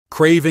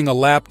Craving a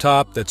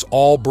laptop that's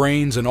all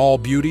brains and all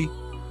beauty?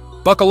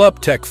 Buckle up,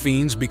 tech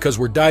fiends, because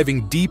we're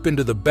diving deep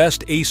into the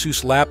best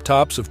ASUS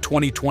laptops of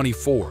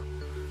 2024.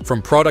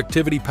 From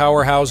productivity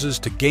powerhouses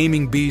to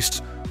gaming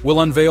beasts, we'll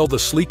unveil the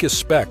sleekest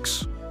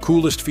specs,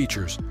 coolest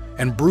features,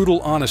 and brutal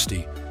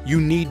honesty you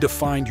need to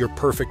find your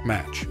perfect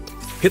match.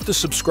 Hit the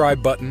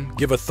subscribe button,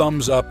 give a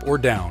thumbs up or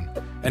down,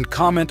 and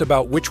comment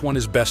about which one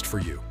is best for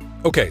you.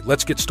 Okay,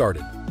 let's get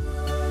started.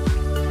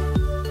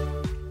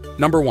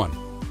 Number 1.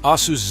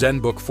 ASUS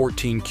Zenbook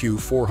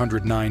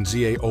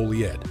 14Q409ZA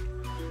OLED.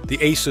 The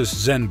ASUS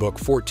Zenbook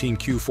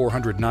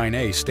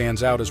 14Q409A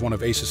stands out as one of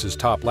ASUS's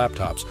top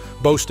laptops,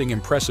 boasting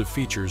impressive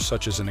features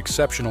such as an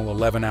exceptional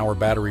 11-hour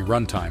battery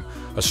runtime,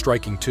 a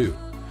striking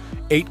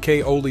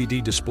 8K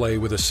OLED display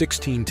with a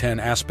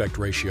 16:10 aspect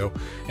ratio,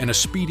 and a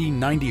speedy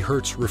 90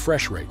 Hz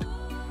refresh rate.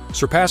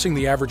 Surpassing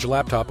the average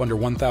laptop under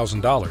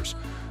 $1,000,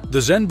 the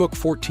Zenbook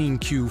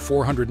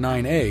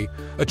 14Q409A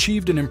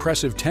achieved an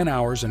impressive 10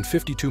 hours and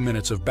 52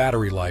 minutes of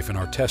battery life in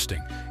our testing,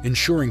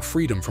 ensuring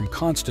freedom from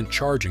constant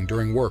charging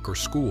during work or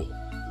school.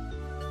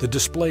 The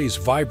display's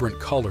vibrant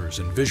colors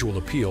and visual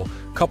appeal,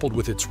 coupled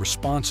with its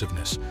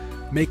responsiveness,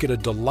 make it a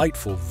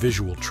delightful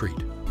visual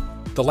treat.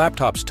 The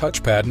laptop's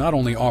touchpad not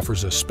only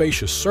offers a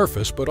spacious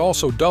surface but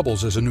also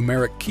doubles as a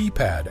numeric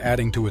keypad,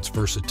 adding to its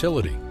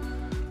versatility.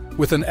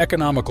 With an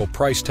economical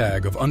price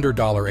tag of under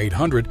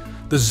 $800,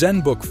 the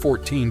Zenbook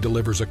 14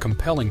 delivers a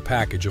compelling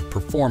package of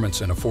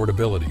performance and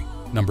affordability.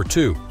 Number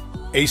 2.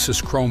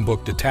 ASUS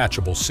Chromebook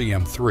Detachable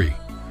CM3.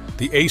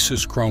 The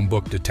ASUS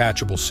Chromebook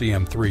Detachable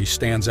CM3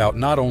 stands out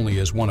not only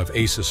as one of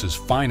ASUS's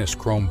finest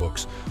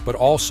Chromebooks, but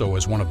also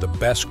as one of the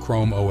best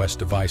Chrome OS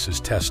devices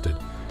tested.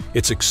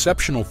 Its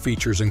exceptional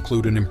features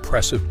include an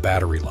impressive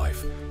battery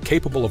life,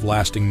 capable of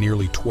lasting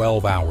nearly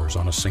 12 hours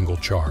on a single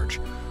charge.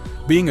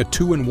 Being a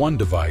 2-in-1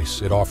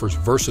 device, it offers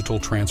versatile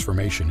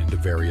transformation into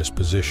various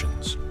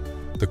positions.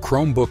 The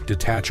Chromebook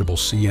Detachable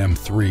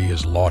CM3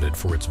 is lauded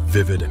for its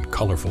vivid and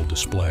colorful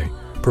display,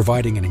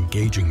 providing an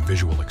engaging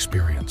visual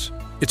experience.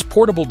 Its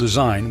portable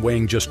design,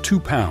 weighing just 2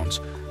 pounds,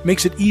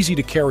 makes it easy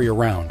to carry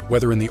around,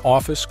 whether in the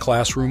office,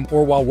 classroom,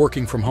 or while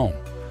working from home.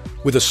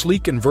 With a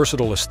sleek and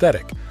versatile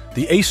aesthetic,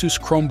 the ASUS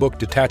Chromebook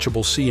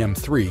Detachable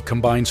CM3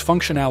 combines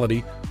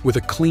functionality with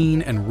a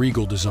clean and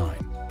regal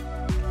design.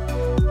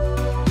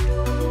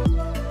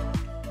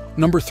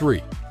 Number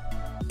 3.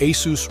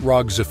 ASUS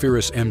ROG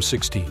Zephyrus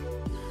M16.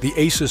 The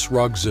ASUS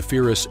ROG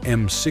Zephyrus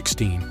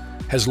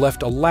M16 has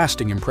left a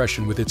lasting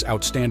impression with its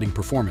outstanding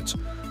performance,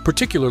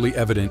 particularly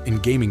evident in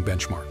gaming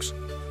benchmarks.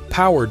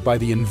 Powered by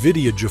the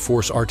NVIDIA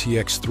GeForce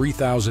RTX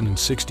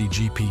 3060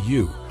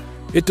 GPU,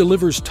 it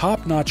delivers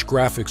top-notch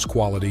graphics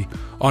quality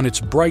on its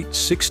bright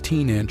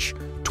 16-inch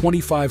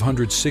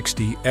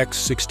 2560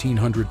 x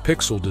 1600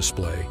 pixel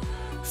display,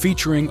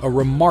 featuring a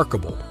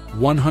remarkable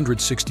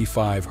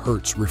 165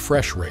 Hz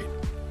refresh rate.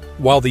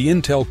 While the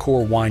Intel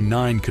Core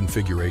i9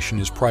 configuration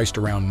is priced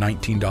around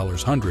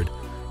 $1900,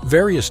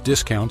 various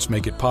discounts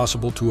make it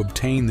possible to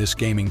obtain this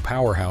gaming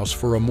powerhouse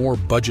for a more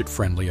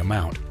budget-friendly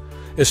amount,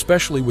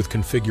 especially with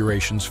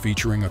configurations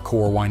featuring a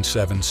Core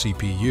i7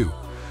 CPU.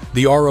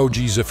 The ROG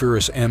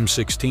Zephyrus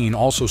M16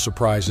 also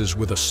surprises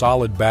with a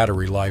solid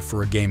battery life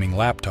for a gaming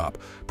laptop,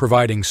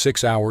 providing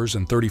 6 hours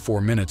and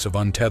 34 minutes of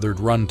untethered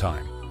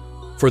runtime.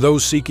 For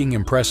those seeking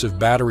impressive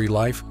battery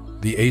life,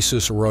 the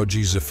ASUS ROG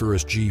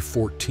Zephyrus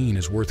G14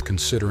 is worth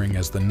considering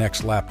as the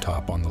next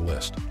laptop on the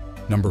list.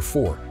 Number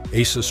 4.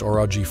 ASUS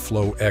ROG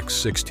Flow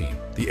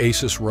X16. The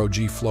ASUS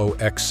ROG Flow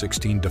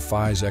X16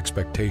 defies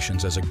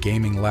expectations as a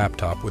gaming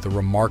laptop with a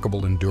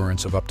remarkable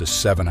endurance of up to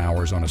 7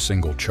 hours on a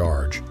single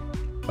charge.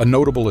 A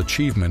notable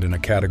achievement in a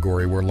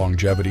category where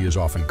longevity is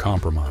often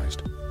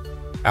compromised.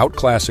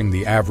 Outclassing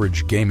the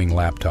average gaming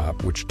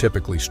laptop, which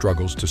typically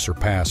struggles to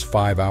surpass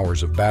 5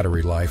 hours of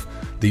battery life,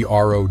 the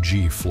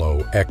ROG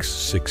Flow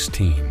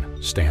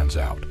X16 stands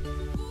out.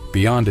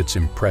 Beyond its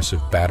impressive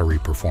battery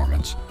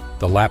performance,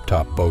 the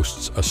laptop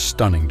boasts a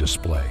stunning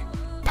display,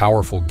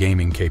 powerful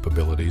gaming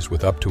capabilities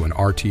with up to an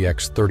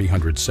RTX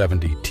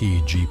 3070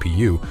 Ti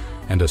GPU,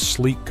 and a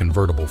sleek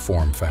convertible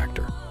form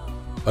factor.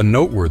 A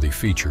noteworthy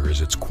feature is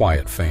its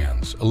quiet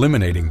fans,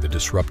 eliminating the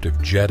disruptive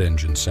jet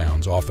engine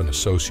sounds often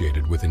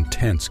associated with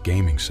intense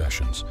gaming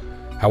sessions.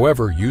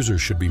 However,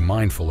 users should be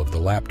mindful of the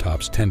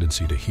laptop's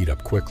tendency to heat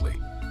up quickly.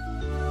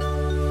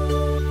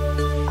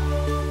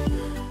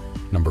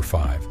 Number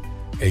 5.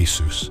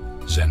 ASUS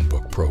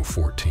Zenbook Pro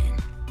 14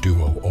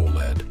 Duo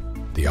OLED.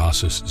 The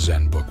ASUS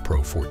Zenbook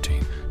Pro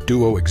 14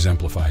 Duo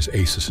exemplifies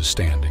ASUS's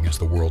standing as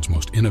the world's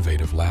most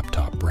innovative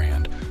laptop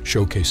brand,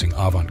 showcasing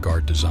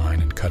avant-garde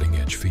design and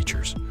cutting-edge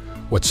features.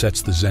 What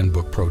sets the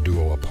Zenbook Pro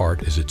Duo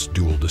apart is its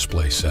dual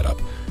display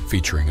setup,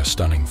 featuring a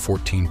stunning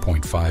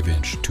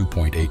 14.5-inch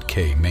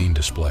 2.8K main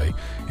display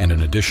and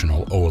an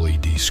additional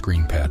OLED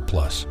ScreenPad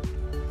Plus.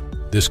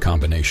 This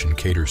combination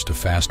caters to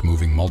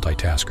fast-moving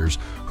multitaskers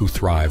who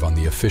thrive on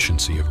the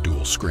efficiency of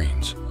dual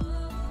screens.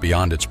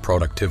 Beyond its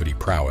productivity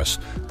prowess,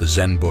 the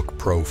ZenBook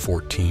Pro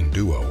 14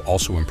 Duo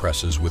also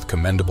impresses with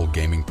commendable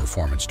gaming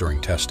performance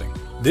during testing.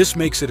 This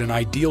makes it an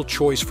ideal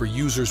choice for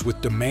users with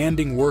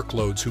demanding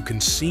workloads who can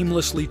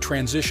seamlessly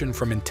transition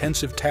from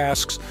intensive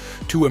tasks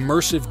to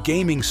immersive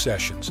gaming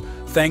sessions,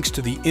 thanks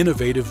to the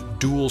innovative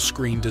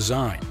dual-screen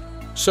design.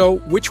 So,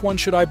 which one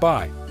should I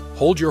buy?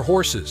 Hold your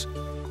horses.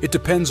 It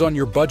depends on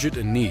your budget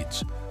and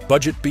needs.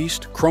 Budget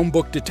Beast,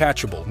 Chromebook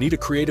Detachable, need a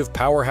creative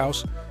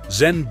powerhouse?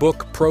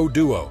 ZenBook Pro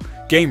Duo.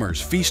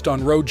 Gamers, feast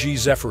on ROG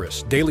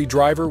Zephyrus, daily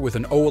driver with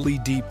an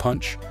OLED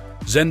punch.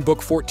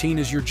 ZenBook 14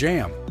 is your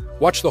jam.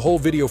 Watch the whole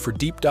video for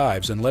deep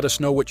dives and let us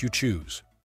know what you choose.